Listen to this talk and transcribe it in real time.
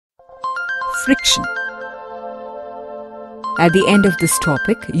Friction. At the end of this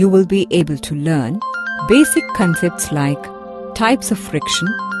topic, you will be able to learn basic concepts like types of friction,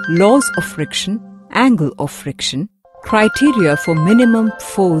 laws of friction, angle of friction, criteria for minimum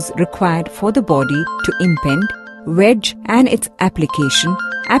force required for the body to impend, wedge and its application,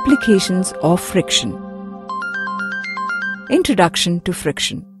 applications of friction. Introduction to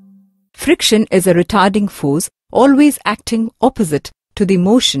friction. Friction is a retarding force always acting opposite to the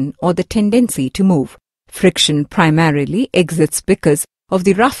motion or the tendency to move. Friction primarily exists because of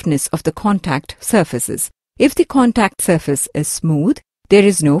the roughness of the contact surfaces. If the contact surface is smooth, there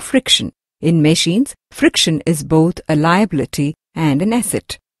is no friction. In machines, friction is both a liability and an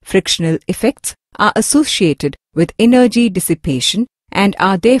asset. Frictional effects are associated with energy dissipation and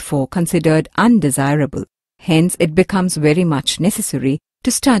are therefore considered undesirable. Hence, it becomes very much necessary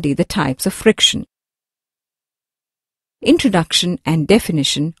to study the types of friction. Introduction and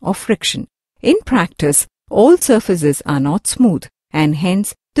definition of friction. In practice, all surfaces are not smooth, and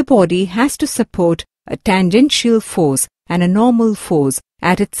hence the body has to support a tangential force and a normal force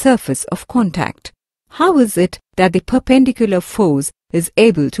at its surface of contact. How is it that the perpendicular force is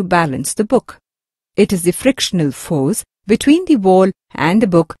able to balance the book? It is the frictional force between the wall and the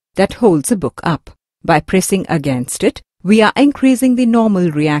book that holds the book up. By pressing against it, we are increasing the normal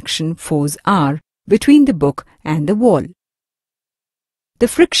reaction force R between the book and the wall. The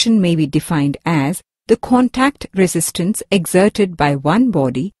friction may be defined as the contact resistance exerted by one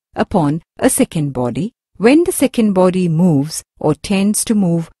body upon a second body when the second body moves or tends to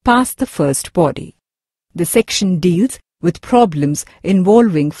move past the first body. The section deals with problems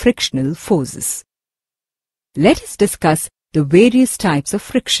involving frictional forces. Let us discuss the various types of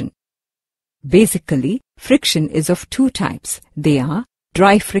friction. Basically, friction is of two types. They are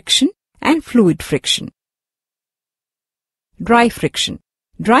dry friction and fluid friction. Dry friction.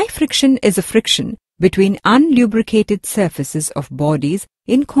 Dry friction is a friction between unlubricated surfaces of bodies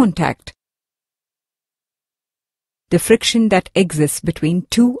in contact. The friction that exists between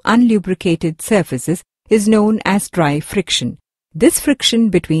two unlubricated surfaces is known as dry friction. This friction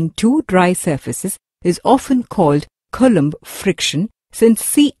between two dry surfaces is often called Coulomb friction, since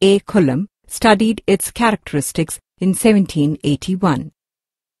C.A. Coulomb studied its characteristics in 1781.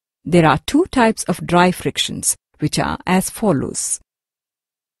 There are two types of dry frictions, which are as follows.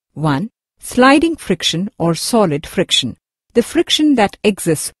 1. Sliding friction or solid friction. The friction that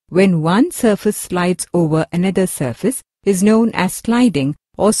exists when one surface slides over another surface is known as sliding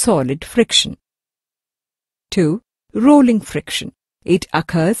or solid friction. 2. Rolling friction. It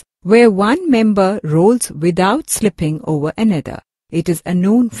occurs where one member rolls without slipping over another. It is a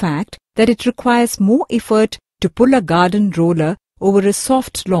known fact that it requires more effort to pull a garden roller over a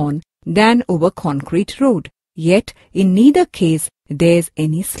soft lawn than over concrete road. Yet, in neither case, there is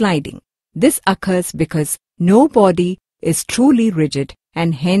any sliding. This occurs because no body is truly rigid,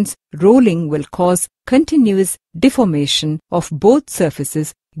 and hence rolling will cause continuous deformation of both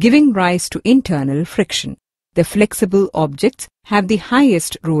surfaces, giving rise to internal friction. The flexible objects have the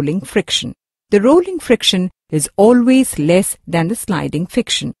highest rolling friction. The rolling friction is always less than the sliding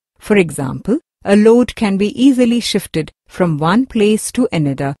friction. For example, a load can be easily shifted from one place to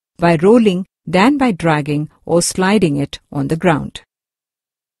another by rolling than by dragging or sliding it on the ground.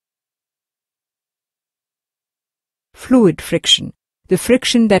 Fluid friction. The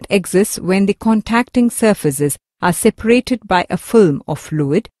friction that exists when the contacting surfaces are separated by a film of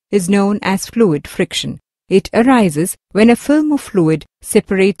fluid is known as fluid friction. It arises when a film of fluid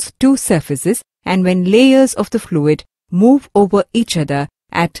separates two surfaces and when layers of the fluid move over each other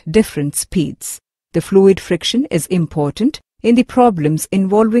at different speeds. The fluid friction is important in the problems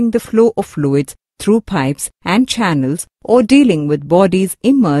involving the flow of fluids through pipes and channels or dealing with bodies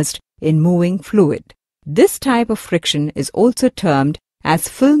immersed in moving fluid. This type of friction is also termed as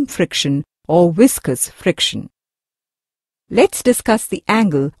film friction or viscous friction. Let's discuss the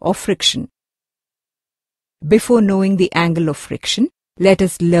angle of friction. Before knowing the angle of friction, let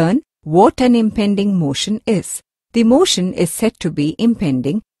us learn what an impending motion is. The motion is said to be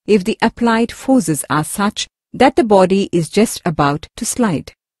impending if the applied forces are such that the body is just about to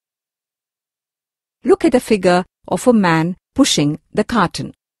slide. Look at the figure of a man pushing the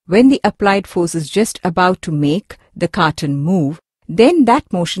carton. When the applied force is just about to make the carton move, then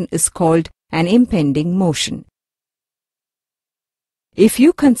that motion is called an impending motion. If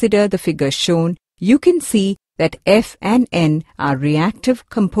you consider the figure shown, you can see that F and N are reactive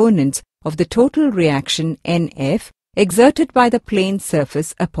components of the total reaction NF exerted by the plane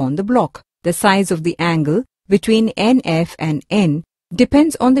surface upon the block. The size of the angle between NF and N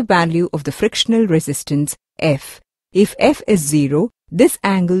depends on the value of the frictional resistance F. If f is 0, this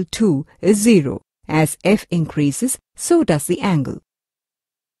angle too is 0. As f increases, so does the angle.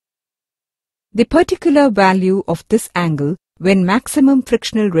 The particular value of this angle when maximum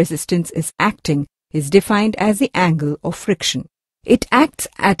frictional resistance is acting is defined as the angle of friction. It acts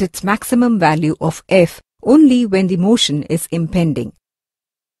at its maximum value of f only when the motion is impending.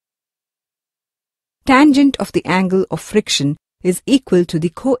 Tangent of the angle of friction is equal to the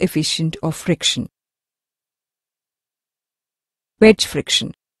coefficient of friction. Wedge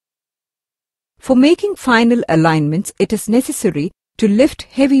friction. For making final alignments, it is necessary to lift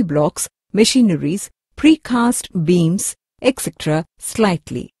heavy blocks, machineries, precast beams, etc.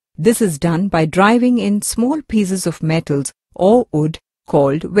 slightly. This is done by driving in small pieces of metals or wood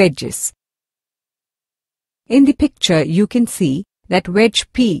called wedges. In the picture you can see that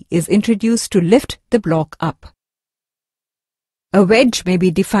wedge P is introduced to lift the block up. A wedge may be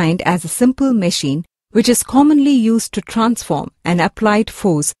defined as a simple machine which is commonly used to transform an applied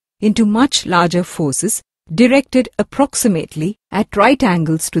force into much larger forces directed approximately at right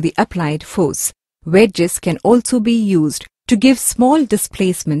angles to the applied force. Wedges can also be used to give small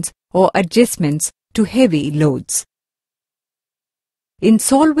displacements or adjustments to heavy loads. In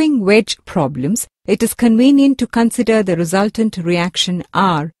solving wedge problems, it is convenient to consider the resultant reaction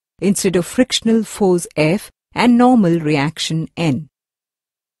R instead of frictional force F and normal reaction N.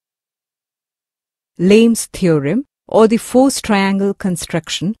 Lame's theorem or the force triangle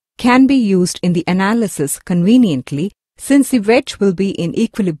construction can be used in the analysis conveniently since the wedge will be in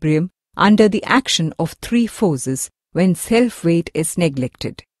equilibrium under the action of three forces when self-weight is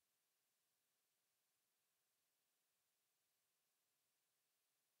neglected.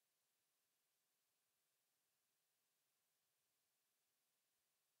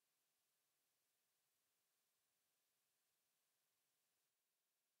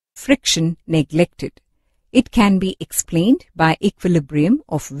 Friction neglected. It can be explained by equilibrium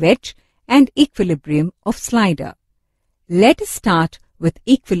of wedge and equilibrium of slider. Let us start with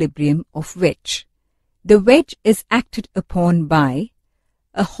equilibrium of wedge. The wedge is acted upon by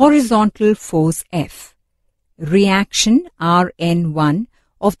a horizontal force F, reaction Rn1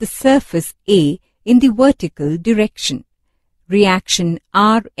 of the surface A in the vertical direction, reaction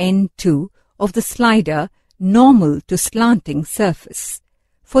Rn2 of the slider normal to slanting surface.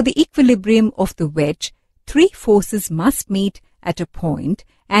 For the equilibrium of the wedge, three forces must meet at a point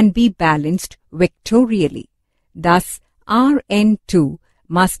and be balanced vectorially. Thus, Rn2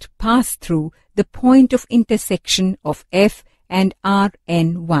 must pass through the point of intersection of F and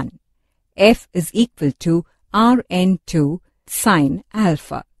Rn1. F is equal to Rn2 sine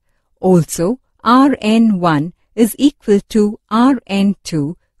alpha. Also, Rn1 is equal to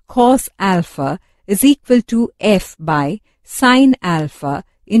Rn2 cos alpha is equal to F by sine alpha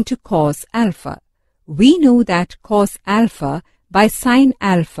into cos alpha. We know that cos alpha by sine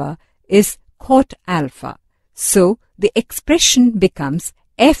alpha is cot alpha. So, the expression becomes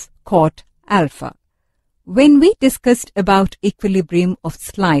F cot alpha. When we discussed about equilibrium of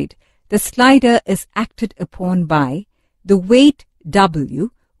slide, the slider is acted upon by the weight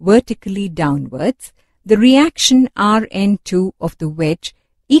W vertically downwards, the reaction Rn2 of the wedge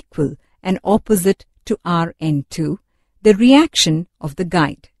equal and opposite to Rn2, the reaction of the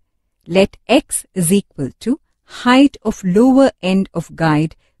guide. Let x is equal to height of lower end of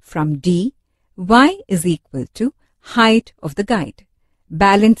guide from D, y is equal to height of the guide,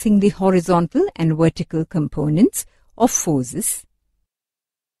 balancing the horizontal and vertical components of forces.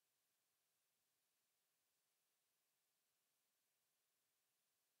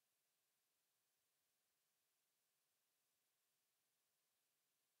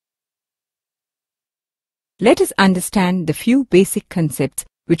 Let us understand the few basic concepts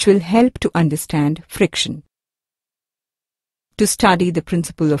which will help to understand friction. To study the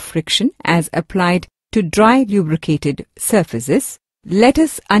principle of friction as applied to dry lubricated surfaces, let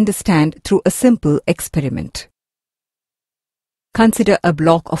us understand through a simple experiment. Consider a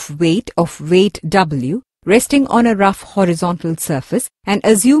block of weight W resting on a rough horizontal surface and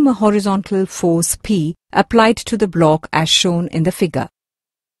assume a horizontal force P applied to the block as shown in the figure.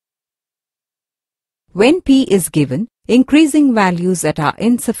 When P is given, increasing values that are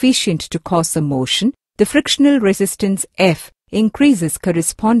insufficient to cause the motion, the frictional resistance F increases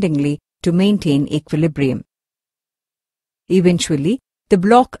correspondingly to maintain equilibrium. Eventually, the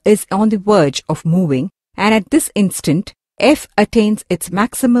block is on the verge of moving and at this instant, F attains its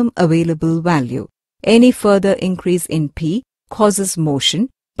maximum available value. Any further increase in P causes motion,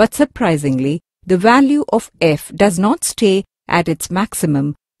 but surprisingly, the value of F does not stay at its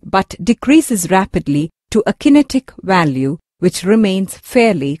maximum but decreases rapidly to a kinetic value which remains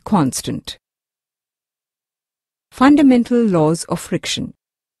fairly constant. Fundamental Laws of Friction.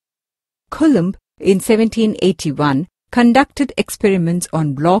 Coulomb, in 1781, conducted experiments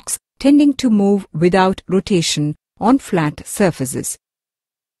on blocks tending to move without rotation on flat surfaces.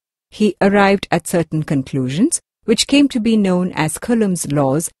 He arrived at certain conclusions, which came to be known as Coulomb's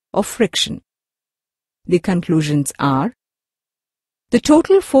laws of friction. The conclusions are: the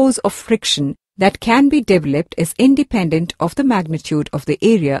total force of friction that can be developed is independent of the magnitude of the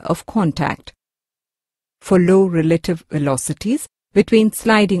area of contact. For low relative velocities between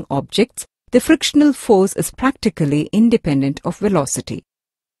sliding objects, the frictional force is practically independent of velocity.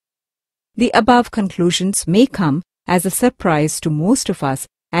 The above conclusions may come as a surprise to most of us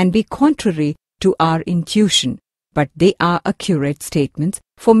and be contrary to our intuition, but they are accurate statements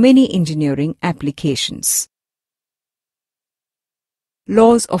for many engineering applications.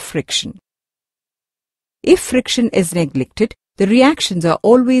 Laws of friction. If friction is neglected, the reactions are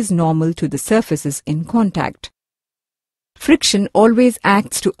always normal to the surfaces in contact. Friction always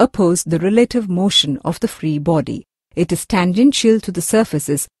acts to oppose the relative motion of the free body. It is tangential to the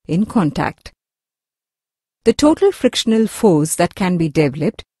surfaces in contact. The total frictional force that can be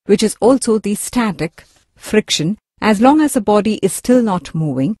developed, which is also the static friction, as long as a body is still not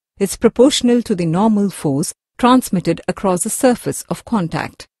moving, is proportional to the normal force transmitted across the surface of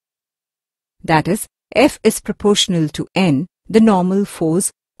contact. That is, F is proportional to N, the normal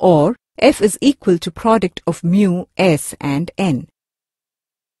force, or F is equal to product of mu S and N.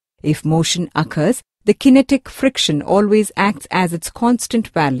 If motion occurs, the kinetic friction always acts as its constant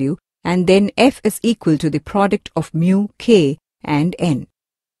value, and then F is equal to the product of mu K and N.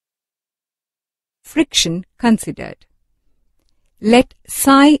 Friction considered. Let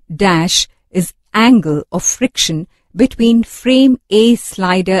psi dash is angle of friction between frame A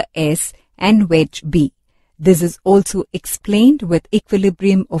slider S and wedge B. This is also explained with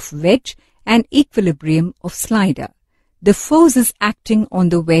equilibrium of wedge and equilibrium of slider. The forces acting on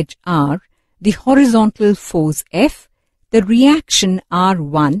the wedge are the horizontal force F, the reaction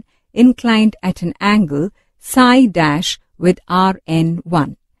R1 inclined at an angle psi dash with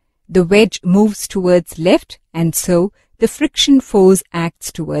Rn1. The wedge moves towards left, and so the friction force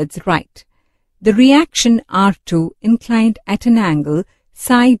acts towards right. The reaction R2 inclined at an angle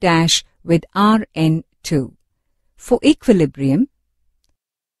psi dash with Rn2. For equilibrium,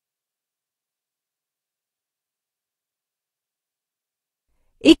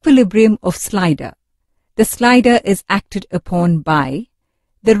 equilibrium of slider. The slider is acted upon by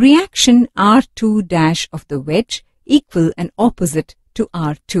the reaction R2 dash of the wedge equal and opposite to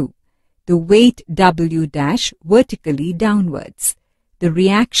R2. The weight W dash vertically downwards. The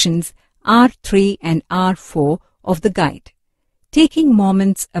reactions R3 and R4 of the guide. Taking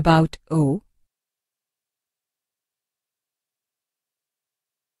moments about O.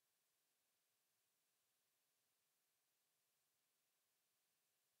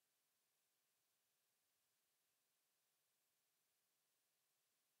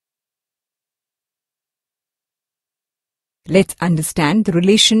 Let's understand the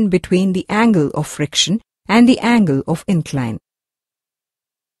relation between the angle of friction and the angle of incline.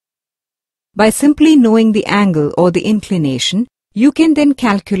 By simply knowing the angle or the inclination, you can then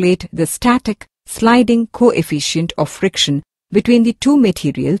calculate the static sliding coefficient of friction between the two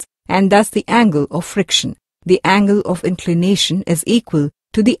materials and thus the angle of friction. The angle of inclination is equal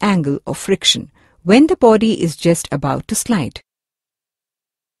to the angle of friction when the body is just about to slide.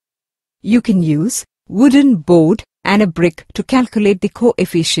 You can use wooden board and a brick to calculate the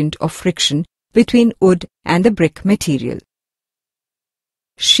coefficient of friction between wood and the brick material.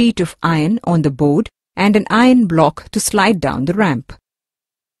 Sheet of iron on the board and an iron block to slide down the ramp.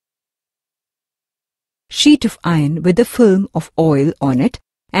 Sheet of iron with a film of oil on it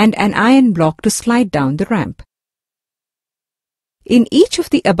and an iron block to slide down the ramp. In each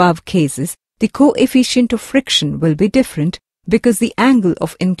of the above cases, the coefficient of friction will be different because the angle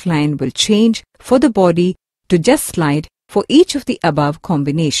of incline will change for the body to just slide for each of the above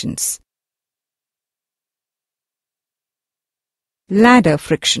combinations. Ladder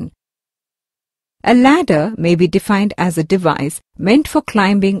friction. A ladder may be defined as a device meant for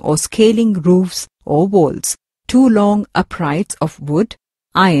climbing or scaling roofs or walls. Two long uprights of wood,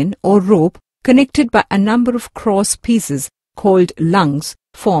 iron or rope connected by a number of cross pieces called lungs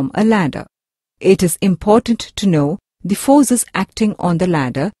form a ladder. It is important to know the forces acting on the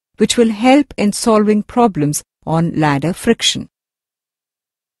ladder, which will help in solving problems on ladder friction.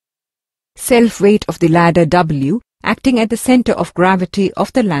 Self-weight of the ladder W acting at the center of gravity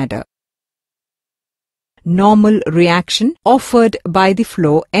of the ladder. Normal reaction offered by the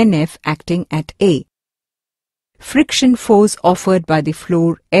flow NF acting at A. Friction force offered by the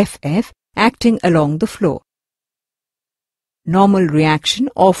floor FF acting along the floor. normal reaction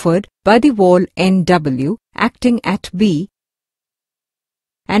offered by the wall NW acting at B,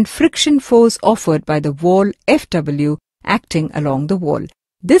 and friction force offered by the wall FW acting along the wall.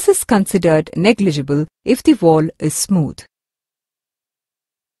 This is considered negligible if the wall is smooth.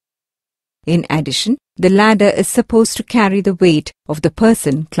 In addition, the ladder is supposed to carry the weight of the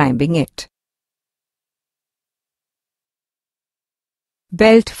person climbing it.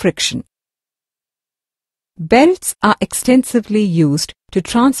 Belt friction. Belts are extensively used to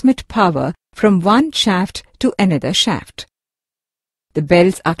transmit power from one shaft to another shaft. The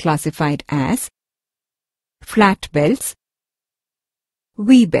belts are classified as flat belts,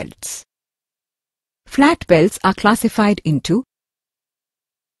 V-belts. Flat belts are classified into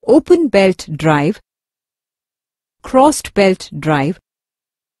open belt drive, crossed belt drive,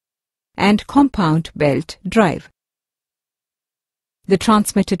 and compound belt drive. The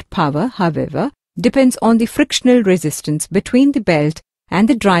transmitted power, however, depends on the frictional resistance between the belt and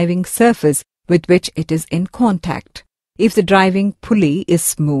the driving surface with which it is in contact. If the driving pulley is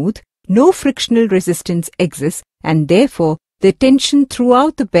smooth, no frictional resistance exists, and therefore the tension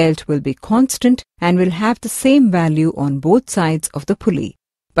throughout the belt will be constant and will have the same value on both sides of the pulley.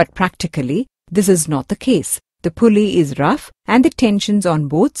 But practically, this is not the case. The pulley is rough and the tensions on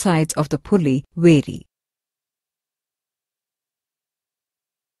both sides of the pulley vary.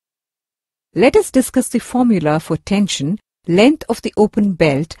 Let us discuss the formula for tension, length of the open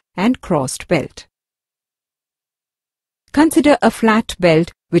belt and crossed belt. Consider a flat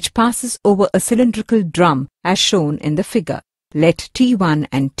belt which passes over a cylindrical drum as shown in the figure. Let T1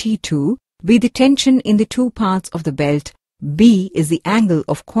 and T2 be the tension in the two parts of the belt, B is the angle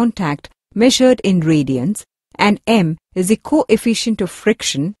of contact measured in radians, and M is the coefficient of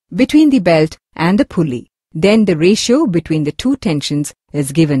friction between the belt and the pulley. Then the ratio between the two tensions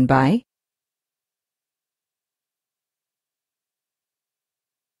is given by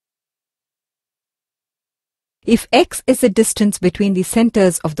if X is the distance between the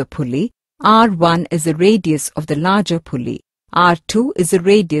centers of the pulley, R1 is the radius of the larger pulley, R2 is the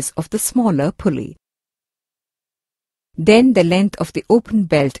radius of the smaller pulley. Then the length of the open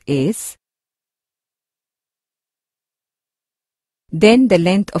belt is, then the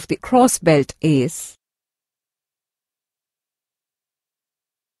length of the cross belt is,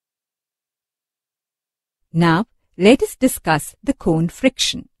 now let us discuss the cone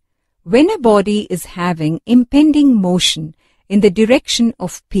friction. When a body is having impending motion in the direction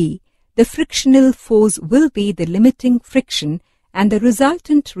of P, the frictional force will be the limiting friction and the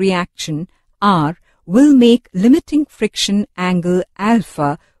resultant reaction R will make limiting friction angle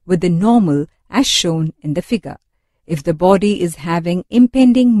alpha with the normal as shown in the figure. If the body is having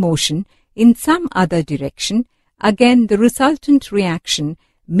impending motion in some other direction, again the resultant reaction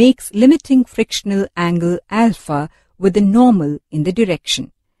makes limiting frictional angle alpha with the normal in the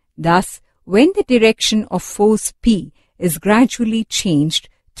direction. Thus, when the direction of force P is gradually changed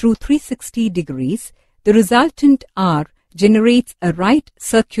through 360 degrees, the resultant R generates a right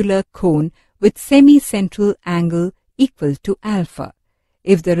circular cone with semi-central angle equal to alpha.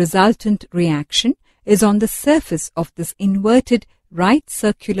 If the resultant reaction is on the surface of this inverted right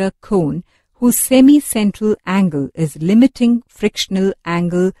circular cone whose semi-central angle is limiting frictional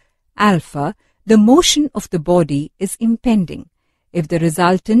angle alpha, the motion of the body is impending. If the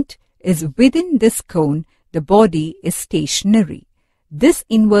resultant is within this cone, the body is stationary. This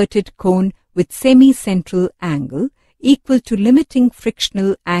inverted cone with semi-central angle equal to limiting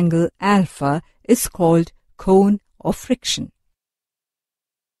frictional angle alpha is called cone of friction.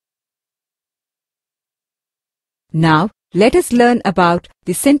 Now, let us learn about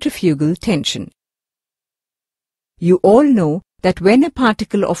the centrifugal tension. You all know that when a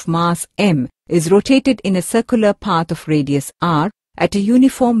particle of mass m is rotated in a circular path of radius r at a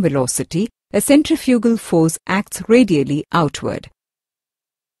uniform velocity, a centrifugal force acts radially outward.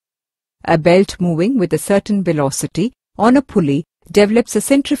 A belt moving with a certain velocity on a pulley develops a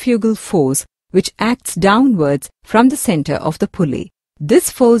centrifugal force which acts downwards from the center of the pulley.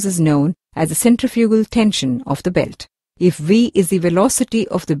 This force is known as the centrifugal tension of the belt. If V is the velocity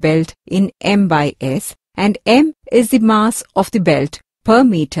of the belt in m by s and m is the mass of the belt per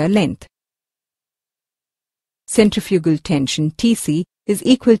meter length, centrifugal tension Tc is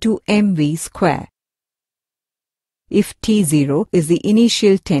equal to mv square. If T0 is the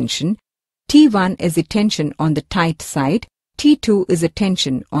initial tension, T1 is the tension on the tight side, T2 is the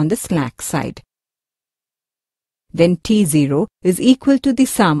tension on the slack side. Then T0 is equal to the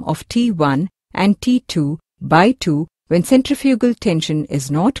sum of T1 and T2 by 2 when centrifugal tension is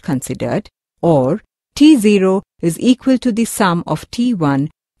not considered, or T0 is equal to the sum of T1,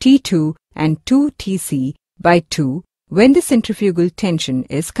 T2 and 2 Tc by 2 when the centrifugal tension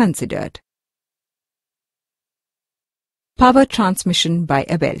is considered. Power transmission by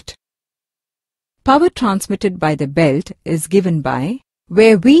a belt. Power transmitted by the belt is given by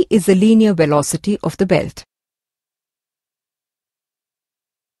where V is the linear velocity of the belt.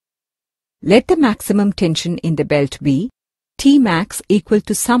 Let the maximum tension in the belt be Tmax equal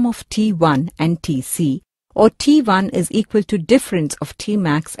to sum of T1 and Tc, or T1 is equal to difference of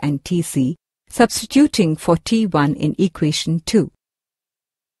Tmax and Tc, substituting for T1 in equation 2.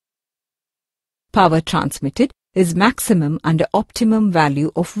 Power transmitted is maximum under optimum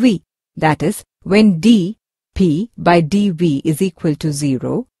value of V, that is, when dP by dV is equal to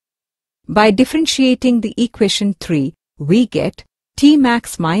 0. By differentiating the equation 3, we get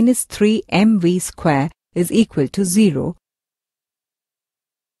Tmax minus 3 mv square is equal to 0,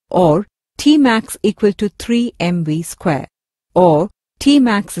 or Tmax equal to 3 mv square, or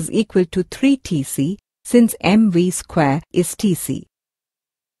Tmax is equal to 3 Tc since mv square is Tc.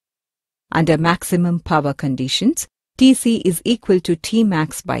 Under maximum power conditions, Tc is equal to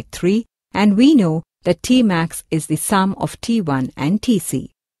Tmax by 3, and we know that Tmax is the sum of T1 and Tc.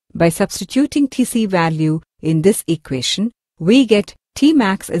 By substituting Tc value in this equation, we get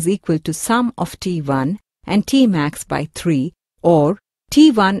Tmax is equal to sum of T1 and Tmax by 3, or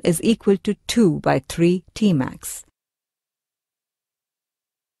T1 is equal to 2 by 3 Tmax.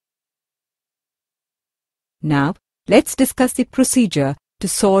 Now, let's discuss the procedure to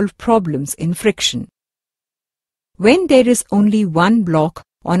solve problems in friction. When there is only one block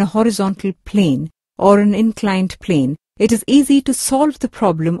on a horizontal plane or an inclined plane, it is easy to solve the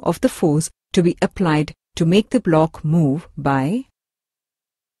problem of the force to be applied to make the block move by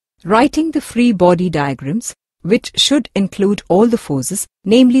writing the free body diagrams, which should include all the forces,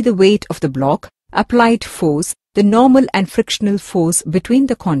 namely the weight of the block, applied force, the normal and frictional force between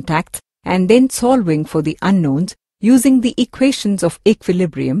the contacts, and then solving for the unknowns using the equations of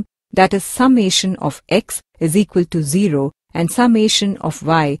equilibrium, that is summation of x is equal to 0 and summation of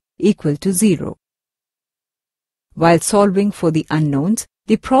y equal to 0. While solving for the unknowns,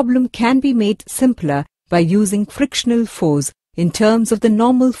 the problem can be made simpler by using frictional force in terms of the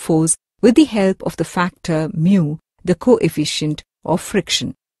normal force with the help of the factor mu, the coefficient of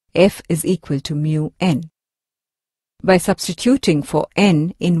friction. F is equal to mu n. By substituting for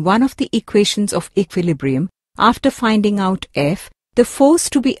n in one of the equations of equilibrium, after finding out F, the force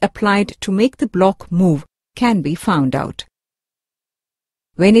to be applied to make the block move can be found out.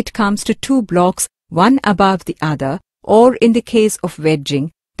 When it comes to two blocks, one above the other, or in the case of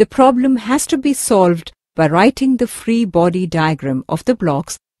wedging, the problem has to be solved by writing the free body diagram of the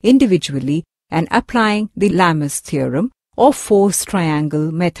blocks individually and applying the Lammas theorem or force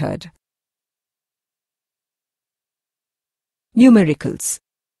triangle method. Numericals.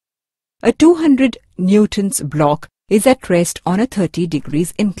 A 200 newtons block is at rest on a 30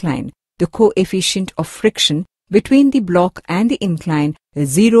 degrees incline. The coefficient of friction between the block and the incline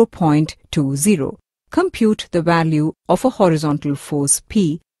is 0.20. Compute the value of a horizontal force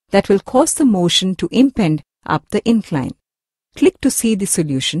P that will cause the motion to impend up the incline. Click to see the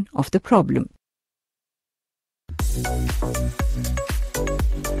solution of the problem.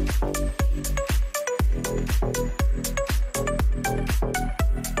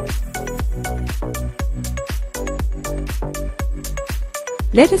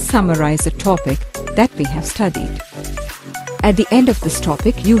 Let us summarize the topic that we have studied. At the end of this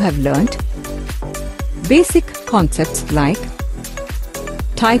topic, you have learnt basic concepts like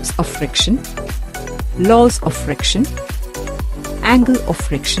types of friction, laws of friction, angle of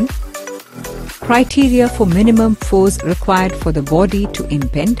friction, criteria for minimum force required for the body to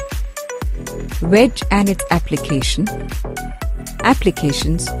impend, wedge and its application,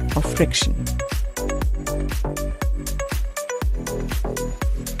 applications of friction.